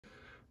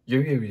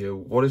Yo,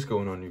 what is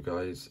going on, you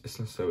guys? It's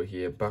Nesoa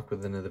here, back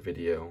with another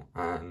video,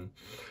 and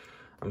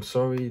I'm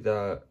sorry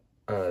that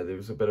there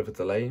was a bit of a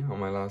delay on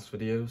my last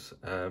videos.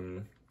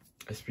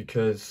 It's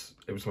because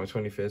it was my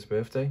 21st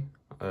birthday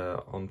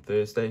on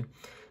Thursday,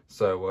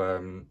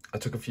 so I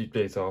took a few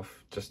days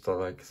off just to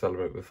like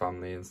celebrate with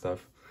family and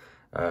stuff.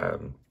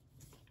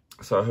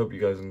 So I hope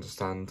you guys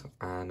understand,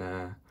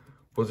 and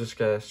we'll just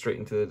get straight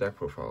into the deck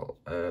profile.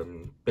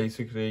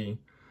 Basically,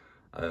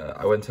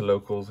 I went to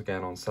locals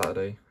again on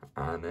Saturday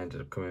and ended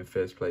up coming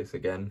first place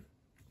again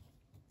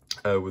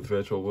with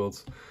Virtual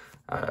Worlds.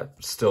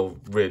 Still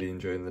really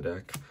enjoying the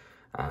deck,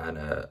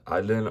 and I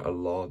learned a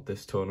lot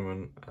this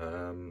tournament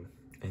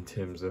in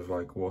terms of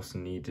like what's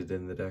needed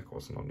in the deck,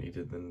 what's not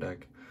needed in the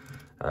deck,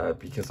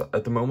 because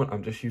at the moment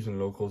I'm just using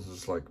locals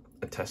as like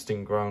a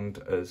testing ground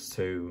as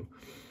to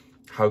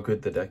how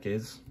good the deck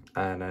is,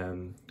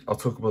 and I'll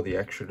talk about the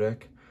extra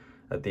deck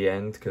at the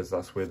end because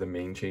that's where the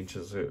main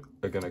changes are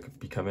going to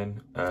be coming.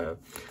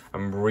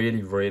 I'm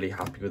really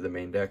happy with the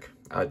main deck.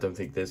 I don't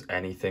think there's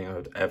anything I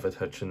would ever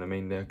touch in the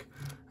main deck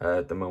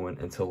at the moment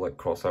until like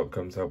Crossout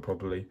comes out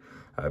probably,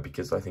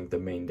 because I think the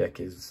main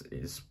deck is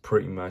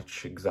pretty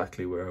much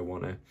exactly where I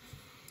want it.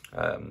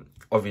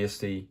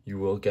 Obviously you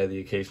will get the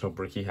occasional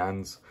bricky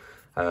hands,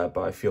 but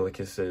I feel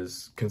like it's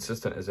as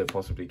consistent as it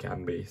possibly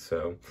can be,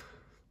 so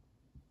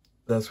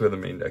that's where the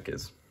main deck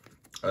is.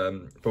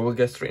 But we'll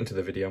get straight into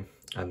the video,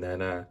 and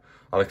then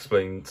I'll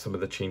explain some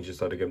of the changes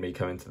that are going to be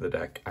coming to the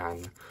deck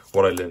and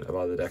what I learned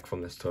about the deck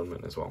from this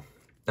tournament as well.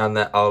 And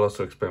then I'll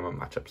also explain my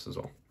matchups as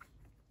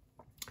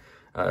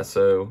well.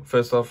 So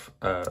first off,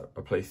 I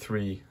play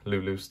 3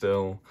 Lulu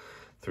still,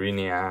 3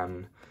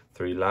 Nian,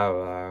 3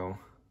 Lao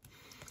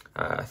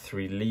Lao,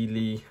 3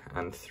 Lily,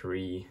 and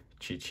 3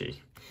 Chi Chi.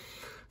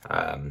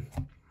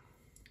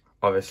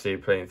 Obviously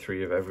playing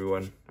 3 of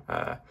everyone.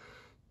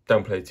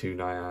 Don't play 2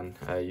 Nyan,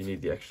 you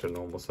need the extra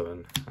normal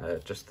summon,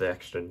 just the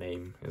extra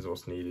name is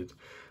what's needed,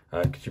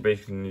 because you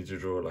basically need to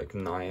draw like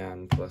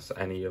Nyan plus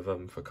any of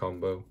them for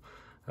combo,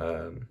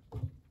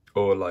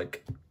 or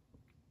like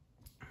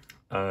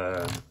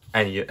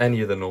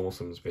any of the normal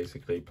summons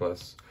basically,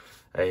 plus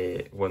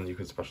one you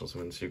can special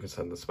summon so you can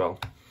send the spell.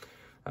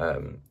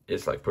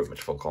 It's like pretty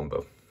much full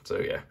combo, so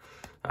yeah,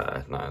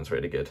 Nyan's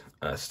really good.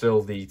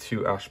 Still the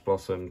 2 Ash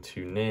Blossom,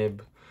 2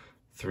 Nib,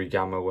 3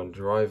 Gamma, 1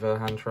 Driver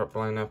hand trap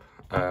lineup.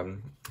 I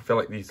feel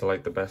like these are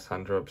like the best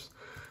hand traps.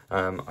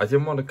 I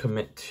didn't want to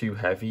commit too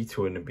heavy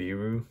to a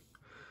Nibiru,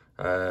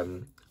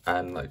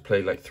 and like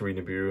play like 3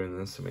 Nibiru and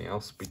then something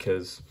else,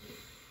 because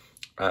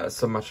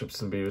some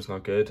matchups Nibiru is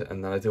not good,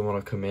 and then I didn't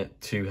want to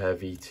commit too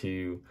heavy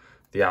to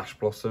the Ash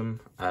Blossom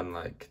and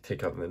like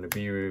take out the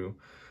Nibiru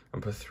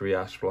and put 3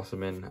 Ash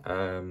Blossom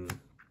in,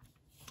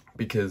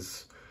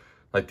 because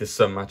like there's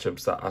some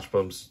matchups that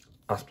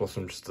Ash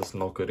Blossom just does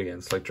not good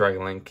against, like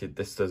Dragon Link.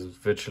 This does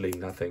virtually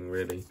nothing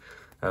really,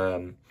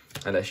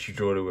 unless you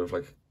draw it with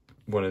like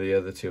one of the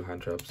other 2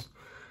 hand traps.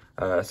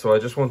 So I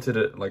just wanted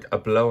it like a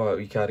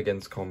blowout card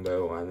against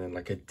combo, and then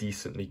like a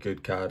decently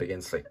good card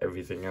against like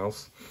everything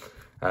else,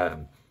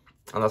 and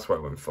that's what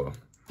I went for,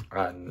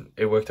 and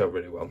it worked out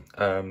really well.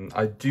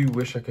 I do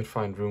wish I could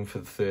find room for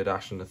the 3rd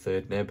Ash and the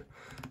 3rd Nib,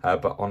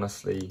 but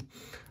honestly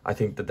I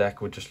think the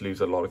deck would just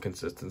lose a lot of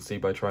consistency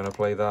by trying to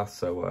play that,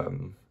 so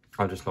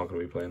I'm just not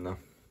going to be playing that.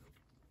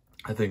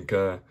 I think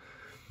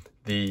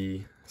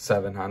the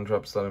 7 hand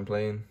traps that I'm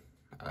playing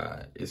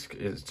is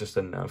just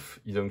enough.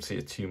 You don't see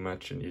it too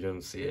much, and you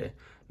don't see it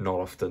not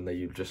often that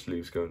you just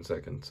lose going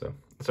second, so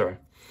it's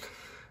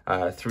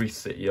alright. 3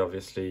 City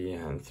obviously,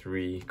 and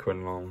 3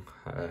 Quinlong.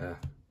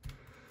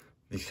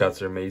 These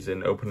cards are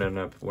amazing. Opening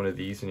up one of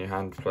these in your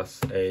hand plus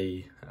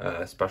a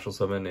special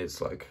summon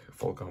is like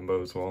full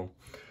combo as well,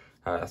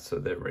 so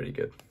they're really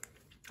good,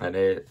 and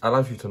it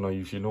allows you to not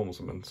use your normal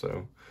summon,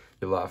 so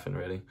you're laughing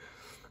really.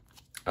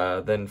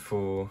 Then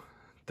for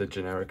the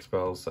generic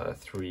spells,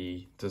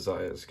 3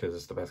 Desires, because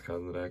it's the best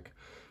card in the deck.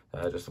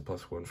 Just a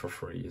 +1 for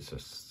free is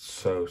just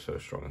so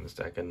strong in this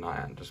deck, and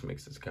Nyan just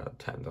makes this card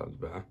 10 times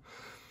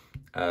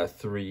better.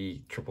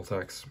 3 Triple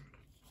Tax,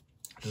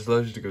 just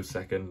allows you to go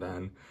second,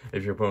 and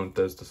if your opponent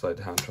does decide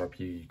to hand trap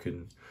you, you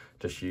can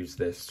just use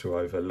this to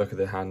either look at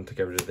their hand to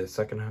get rid of their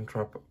second hand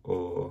trap,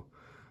 or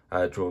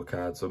draw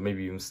cards, or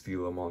maybe even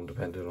steal them on,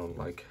 depending on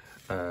like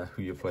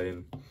who you're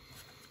playing,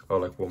 or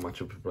like what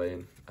matchup you're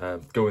playing.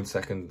 Going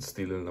second,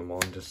 stealing them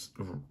on, just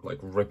like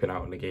ripping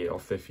out a negate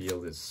off their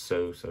field is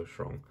so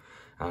strong.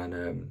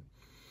 And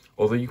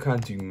although you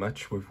can't do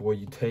much with what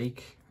you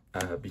take,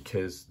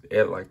 because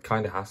it like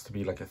kind of has to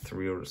be like a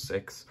 3 or a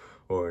 6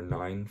 or a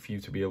 9 for you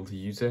to be able to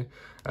use it,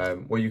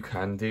 what you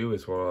can do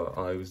is what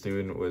I was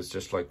doing was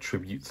just like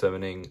tribute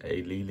summoning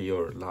a Lily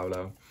or a Lao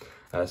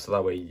Lao, so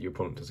that way your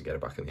opponent doesn't get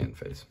it back in the end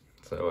phase.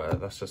 So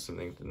that's just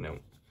something to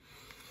note.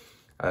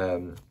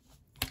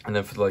 And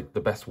then for like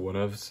the best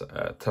one-ofs,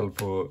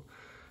 Teleport,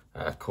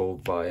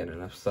 Called By, and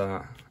an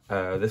Upstart.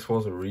 This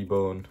was a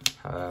Reborn.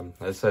 I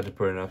decided to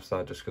put an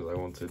Upstart just because I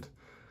wanted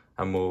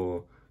a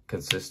more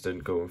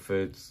consistent going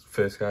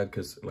first guide,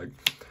 because like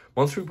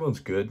Monster Reborn's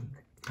good,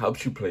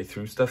 helps you play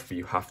through stuff, but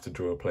you have to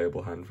draw a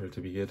playable hand for it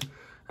to be good.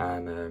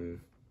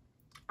 And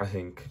I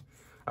think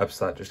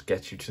Upstart just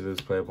gets you to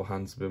those playable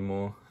hands a bit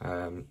more.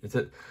 It's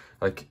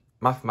like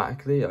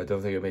mathematically, I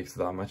don't think it makes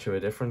that much of a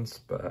difference,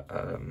 but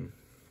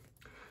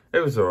it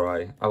was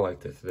alright. I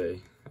liked it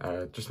today.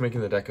 Just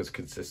making the deck as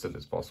consistent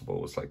as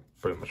possible was like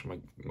pretty much my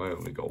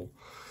only goal.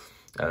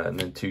 And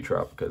then 2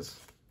 trap, because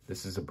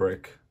this is a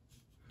brick.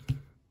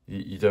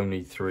 You don't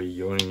need 3,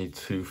 you only need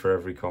 2 for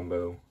every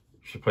combo.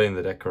 If you're playing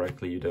the deck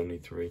correctly, you don't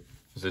need 3.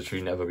 There's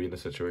literally never been a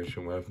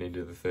situation where I've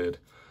needed the 3rd.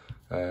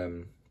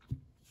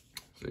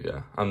 So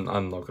yeah, I'm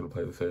not going to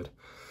play the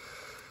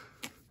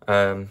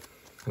 3rd.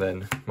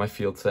 Then my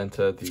field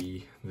center,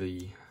 the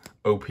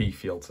OP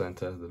field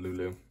center, the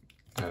Lulu.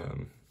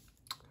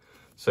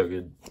 So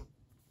good.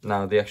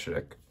 Now the extra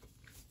deck.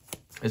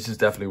 This is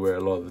definitely where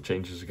a lot of the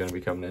changes are going to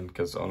be coming in,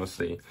 because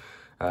honestly,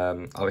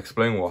 I'll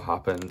explain what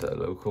happened at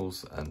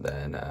locals, and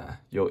then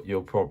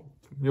you'll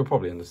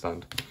probably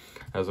understand.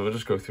 So we'll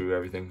just go through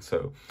everything.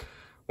 So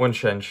 1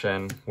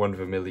 Shen, 1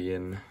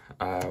 Vermilion,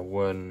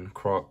 1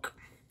 Croc,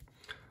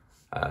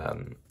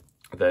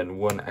 then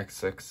 1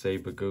 XX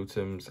Saber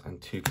Gotems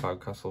and 2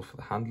 Cloud Castle for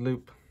the hand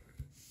loop.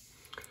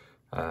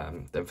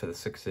 Then for the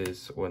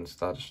 6s, 1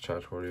 Status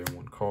Charge Warrior and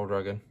 1 Coral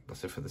Dragon.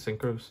 That's it for the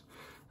synchros.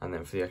 And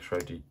then for the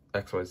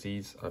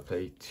XYZs, I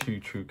play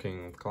 2 True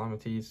King of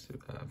Calamities,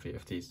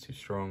 VFTs too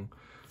strong,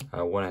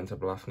 1 Enter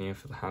Blafnia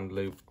for the hand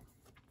loop,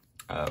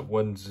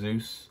 1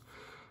 Zeus,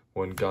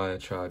 1 Gaia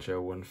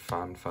Charger, 1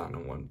 Fan,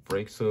 and 1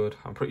 Breaksword.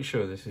 I'm pretty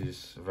sure this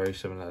is very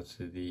similar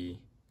to the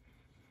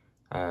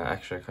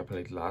extra deck I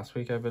played last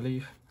week, I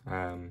believe.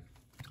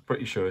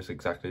 Pretty sure it's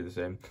exactly the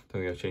same.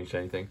 Don't think I've changed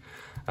anything.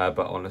 But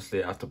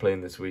honestly, after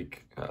playing this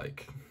week,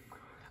 like,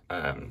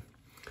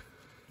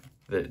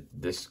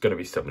 there's going to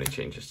be so many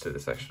changes to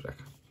this extra deck.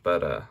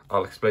 But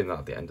I'll explain that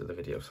at the end of the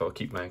video. So I'll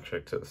keep my extra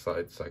deck to the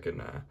side so I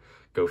can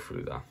go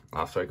through that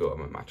after I go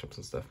over my matchups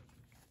and stuff.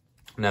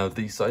 Now,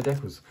 the side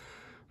deck was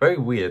very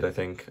weird, I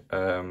think.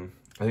 I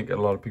think a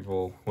lot of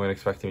people weren't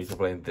expecting me to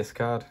play in this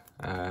card,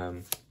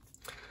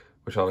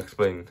 which I'll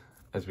explain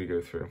as we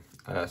go through.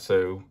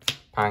 So,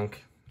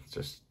 Pank,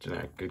 just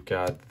generic good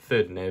card.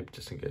 3rd Nib,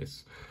 just in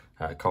case.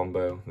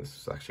 Combo, this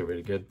is actually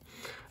really good.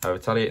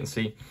 Retaliate and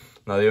See.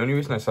 Now, the only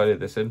reason I sided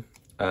this in,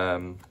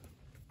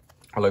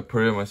 I like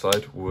put it on my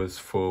side, was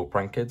for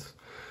Prank Kids.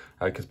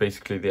 Because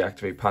basically they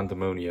activate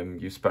Pandemonium,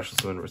 you special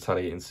summon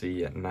Retaliate and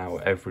See, and now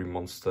every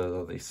monster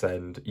that they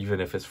send,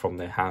 even if it's from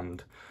their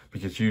hand,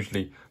 because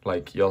usually,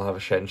 like, you'll have a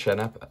Shen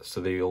up,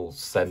 so they'll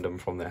send them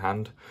from their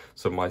hand.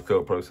 So my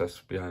thought process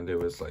behind it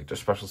was, like,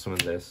 just special summon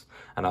this,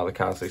 and now the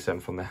cards they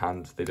send from their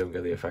hand, they don't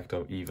get the effect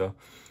of either.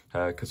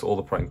 Because all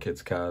the Prank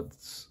Kids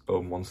cards,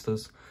 or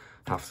monsters,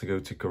 have to go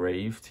to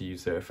Grave to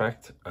use their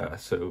effect.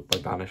 So by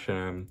banishing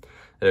them,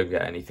 they don't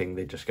get anything,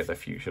 they just get their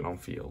fusion on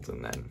field,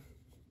 and then,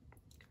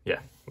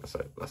 yeah,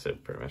 that's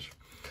it pretty much.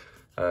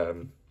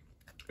 It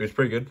was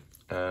pretty good.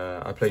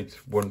 I played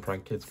 1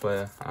 Prank Kids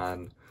player,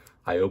 and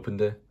I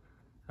opened it,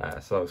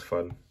 so that was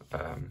fun.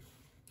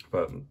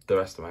 But the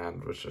rest of my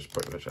hand was just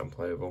pretty much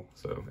unplayable,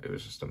 so it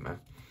was just a meh.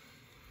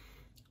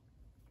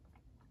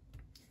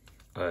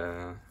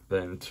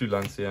 Then 2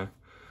 Lancia.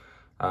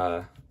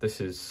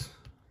 This is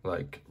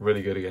like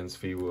really good against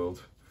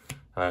V-World.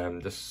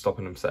 Just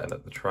stopping them setting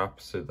up the trap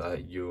so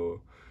that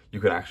you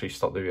can actually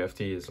stop the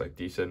VFT is like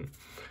decent.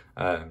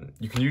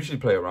 You can usually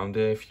play around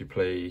it if you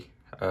play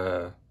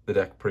the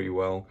deck pretty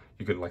well.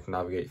 You can like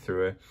navigate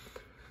through it.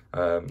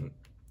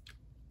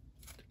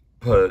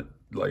 But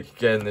like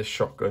getting this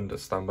shotgun to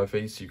standby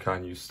phase, you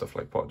can use stuff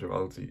like Pot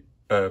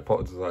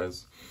of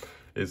Desires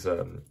is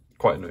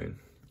quite annoying.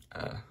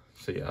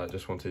 So yeah, I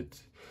just wanted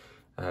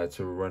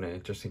to run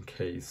it just in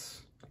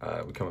case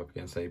we come up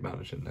against any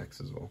management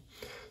decks as well.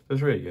 So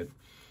it's really good.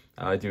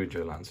 I do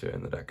enjoy Lancia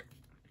in the deck.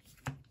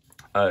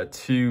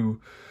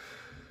 2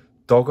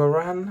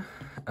 Dogoran.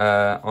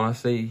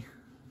 Honestly,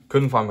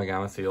 couldn't find my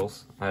Gamma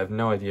Seals. I have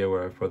no idea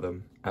where I put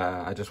them.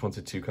 I just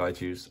wanted 2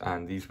 Kaijus,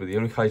 and these were the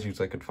only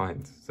Kaijus I could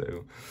find.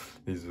 So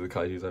these are the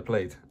Kaijus I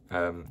played.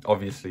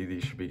 Obviously,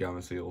 these should be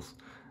Gamma Seals.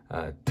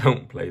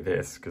 Don't play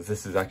this, because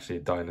this is actually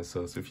a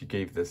dinosaur. So if you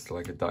gave this to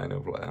like a dino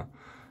player,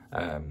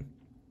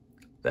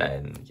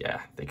 then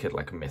yeah, they could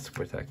like Myth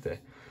Protect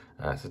it.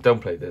 So don't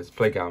play this.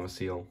 Play Gamma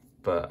Seal.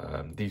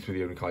 But these were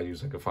the only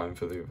Kaijus I could find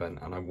for the event,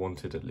 and I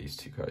wanted at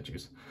least 2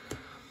 Kaijus.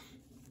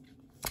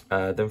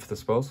 Then for the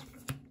spells,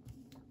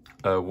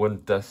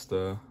 1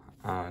 Duster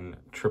and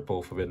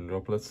triple Forbidden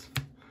Droplets.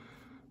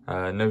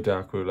 No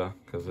Dark Ruler,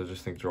 because I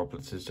just think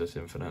Droplets is just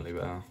infinitely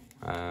better.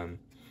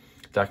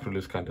 Dark Ruler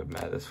is kind of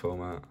meh this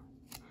format.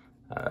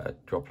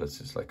 Droplets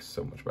is like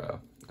so much better.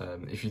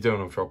 If you don't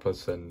have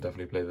Droplets, then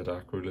definitely play the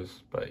Dark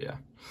Rulers, but yeah.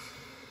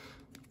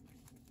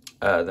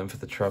 Then for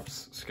the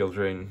traps, Skill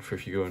Drain, for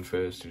if you go in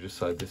first, you just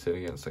side this in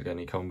against like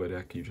any combo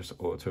deck, you just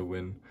auto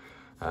win.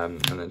 And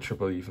then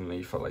triple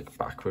evenly for like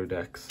back row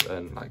decks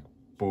and like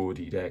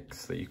boardy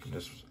decks that you can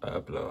just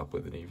blow up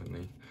with an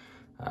evenly.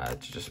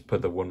 to just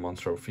put the one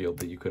monster on field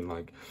that you can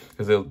like,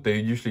 because they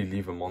usually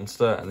leave a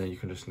monster and then you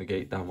can just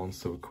negate that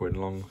monster with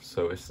Quinlong.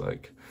 So it's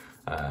like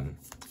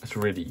it's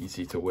really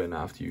easy to win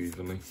after you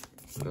evenly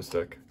in this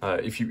deck,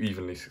 if you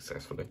evenly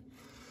successfully.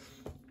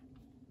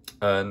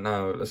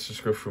 Now let's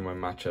just go through my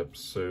matchups.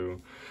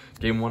 So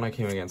game 1 I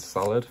came against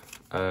Salad,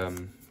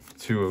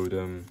 2-0'd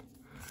him.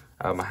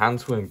 My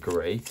hands weren't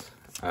great,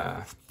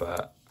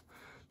 but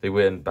they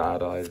weren't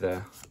bad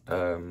either.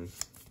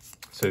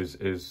 So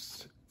it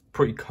was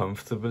pretty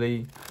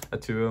comfortably a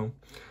 2-0.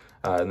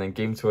 And then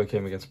game 2 I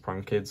came against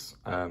Prank Kids.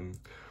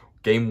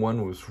 Game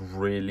 1 was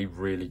really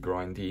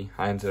grindy.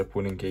 I ended up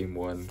winning game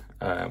 1.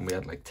 We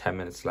had like 10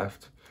 minutes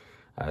left.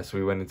 So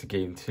we went into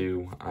game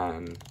 2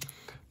 and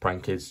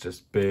Prank Kids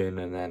just burn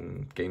and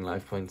then gain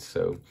life points.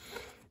 So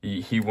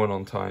he won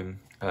on time.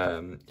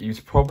 He was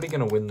probably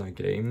going to win that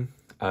game,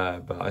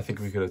 but I think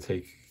we could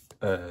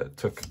have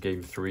took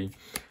game 3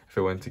 if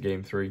it went to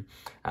game 3,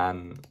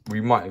 and we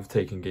might have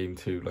taken game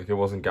 2. Like, it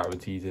wasn't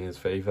guaranteed in his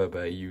favor,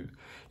 but he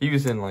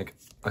was in like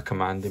a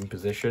commanding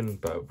position,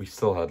 but we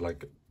still had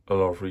like a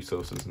lot of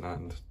resources in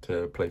hand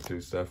to play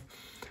through stuff.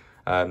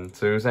 So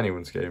it was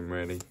anyone's game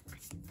really.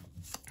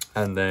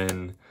 And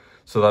then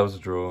so that was a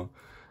draw,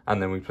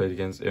 and then we played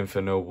against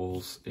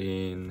Infernobles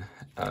in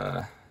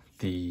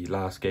the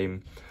last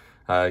game.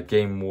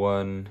 Game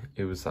 1,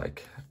 it was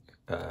like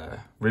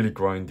really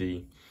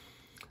grindy.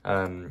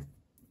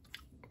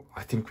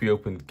 I think we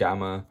opened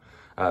Gamma,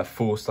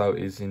 forced out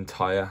his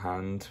entire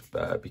hand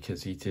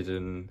because he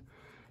didn't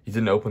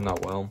open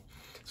that well.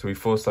 So we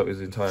forced out his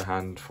entire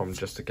hand from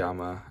just a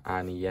Gamma,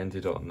 and he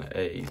ended on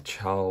a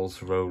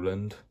Charles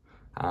Roland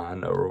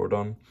and a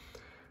Rodon.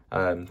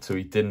 So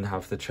he didn't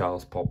have the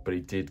Charles pop, but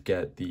he did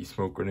get the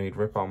Smoke Grenade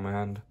rip on my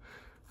hand.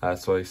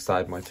 So I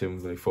started my turn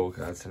with only 4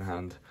 cards in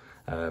hand.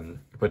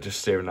 But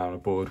just staring down a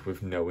board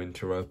with no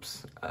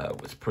interrupts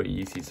was pretty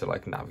easy to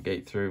like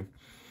navigate through.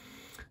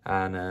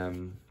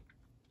 And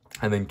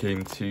then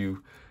game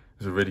 2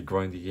 was a really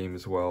grindy game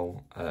as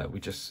well. We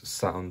just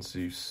sat on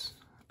Zeus,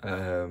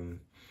 then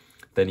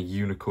he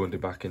unicorned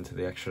it back into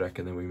the extra deck,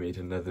 and then we made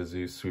another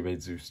Zeus. We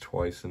made Zeus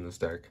twice in this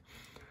deck,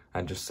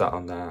 and just sat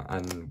on that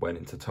and went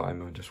into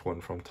time and just won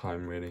from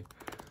time really.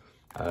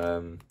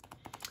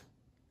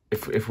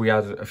 If we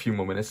had a few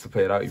more minutes to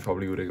play it out, you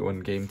probably would have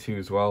won game 2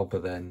 as well,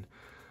 but then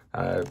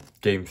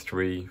game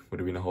 3 would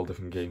have been a whole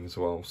different game as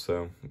well.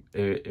 So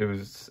it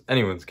was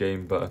anyone's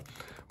game, but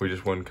we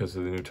just won because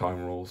of the new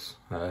time rules.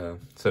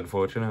 It's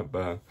unfortunate,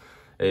 but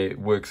it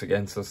works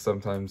against us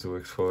sometimes, it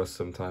works for us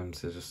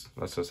sometimes.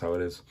 That's just how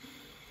it is.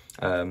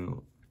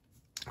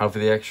 Over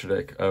the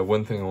extra deck,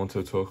 one thing I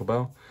wanted to talk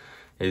about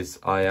is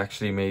I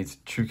actually made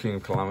True King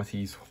of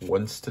Calamities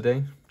once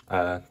today.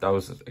 That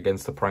was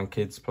against the Prank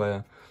Kids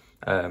player,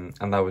 and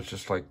that was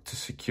just like to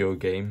secure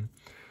game.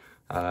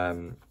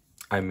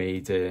 I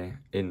made it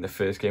in the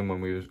first game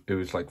when it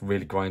was like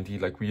really grindy.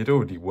 Like, we had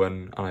already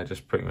won, and I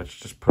just pretty much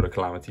just put a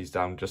Calamities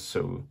down just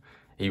so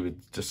he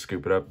would just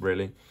scoop it up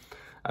really.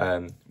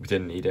 We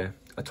didn't need it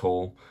at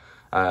all.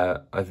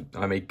 I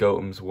made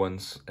Gotems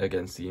once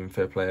against the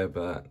Infer player,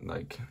 but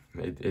like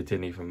it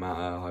didn't even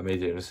matter. I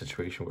made it in a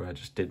situation where I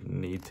just didn't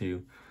need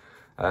to.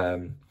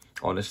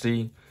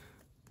 Honestly,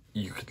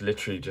 you could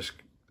literally just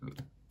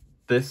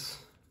this.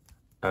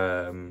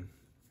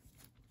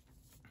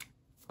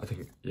 I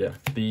think, yeah,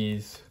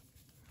 these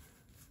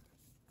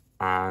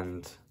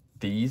and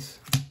these.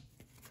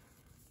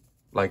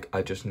 Like,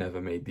 I just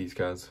never made these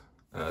cards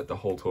the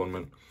whole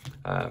tournament.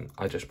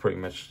 I just pretty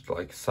much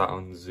like sat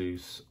on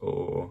Zeus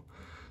or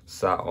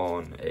sat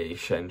on a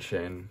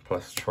Shen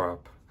plus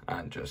Trap,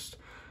 and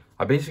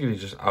I basically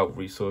just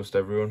out-resourced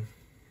everyone.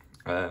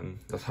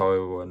 That's how I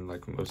won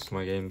like most of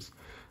my games,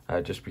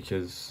 just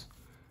because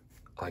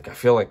like I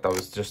feel like that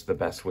was just the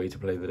best way to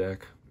play the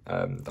deck.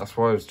 That's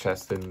why I was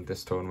testing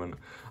this tournament.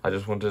 I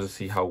just wanted to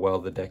see how well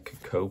the deck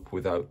could cope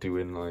without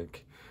doing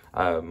like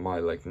my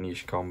like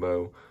niche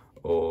combo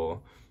or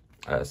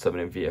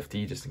summoning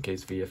VFD just in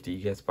case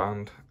VFD gets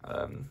banned.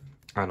 And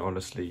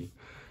honestly,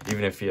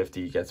 even if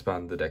VFD gets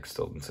banned, the deck's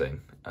still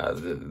insane.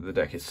 The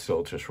deck is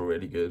still just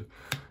really good.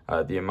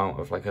 The amount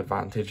of like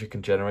advantage it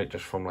can generate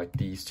just from like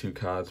these 2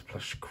 cards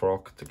plus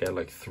Croc to get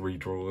like 3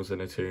 draws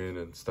in a turn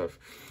and stuff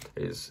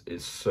is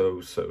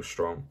so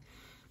strong.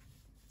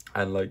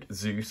 And like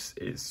Zeus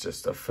is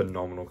just a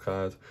phenomenal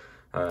card.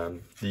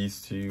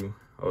 These 2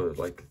 are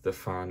like the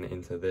fan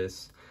into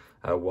this,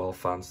 while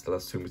fan still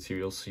has 2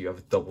 materials, so you have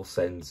a double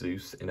send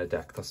Zeus in a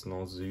deck that's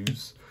not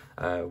Zeus,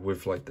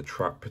 with like the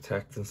trap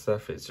protect and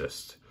stuff. It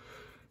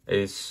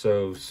is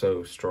so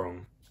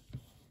strong.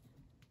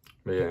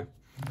 But yeah,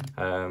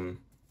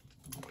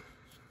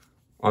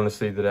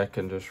 honestly, the deck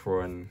can just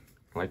run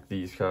like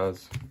these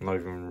cards, not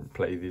even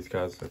play these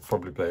cards. I'd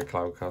probably play a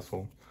Cloud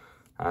Castle,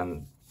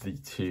 and the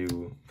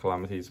 2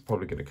 Calamities.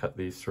 Probably going to cut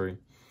these 3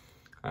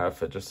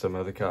 for just some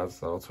other cards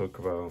that I'll talk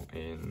about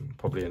in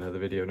probably another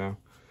video now.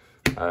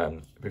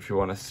 If you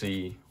want to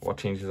see what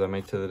changes I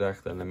made to the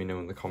deck, then let me know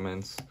in the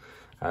comments.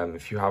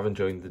 If you haven't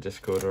joined the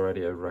Discord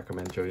already, I would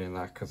recommend joining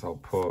that, because I'll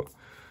put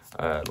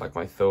like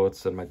my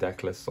thoughts and my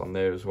deck lists on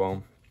there as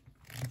well.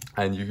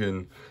 and you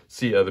can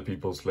see other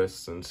people's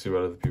lists and see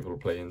what other people are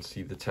playing,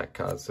 see the tech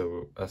cards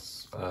that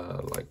us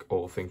like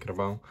all thinking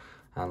about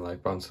and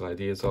like bouncing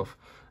ideas off.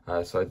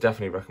 So I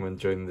definitely recommend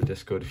joining the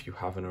Discord if you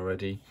haven't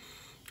already.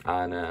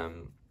 And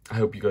I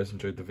hope you guys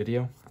enjoyed the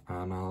video,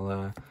 and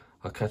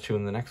I'll catch you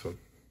in the next one.